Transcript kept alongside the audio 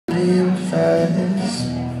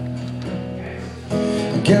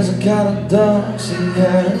Guess I got a dog, she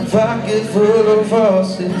had a pocket full of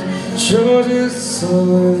horses. Sure just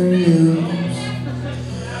so use.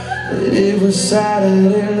 It was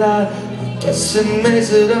Saturday night, I guess it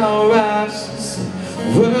makes it alright. She said,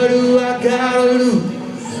 what do I gotta lose?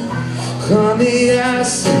 Honey, I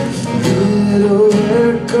said, little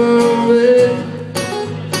red corvette,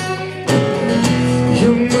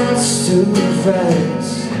 you must do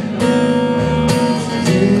fast.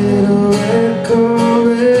 Little red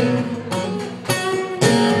corvette,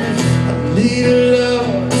 I need a love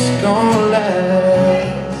that's gonna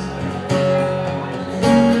last.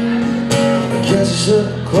 I guess I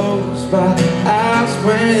should've closed my eyes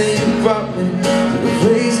when you brought me to the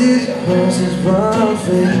places your horses run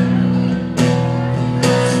free.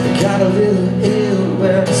 Got a little ill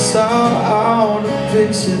when I saw all the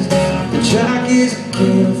pictures the jockeys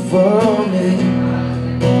came for me.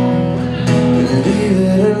 Believe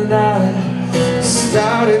it or not, I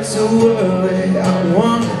started to worry. I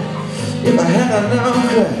wondered if I had enough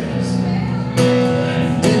class.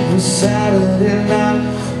 It was Saturday night,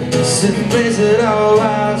 I guess it makes it all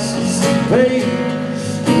right. She said, baby,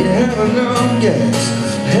 do you have enough gas?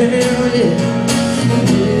 Hell yeah.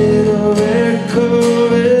 Little red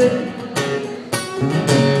Corvette,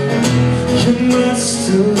 you must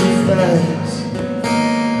do fast.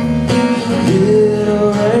 Little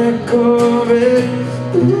red Corvette,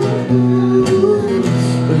 ooh,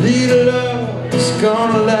 a little love is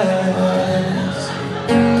gonna last.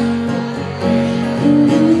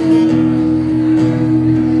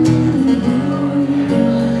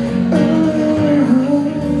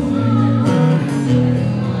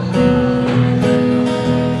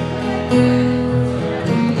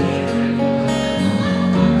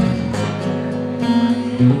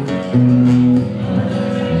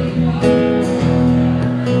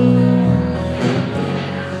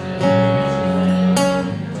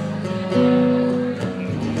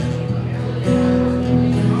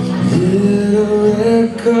 Little red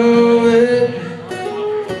Corvette,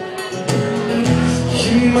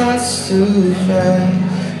 you must do fast.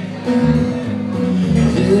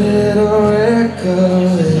 Little red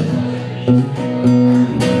Corvette,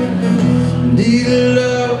 need a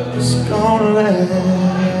love that's gonna last.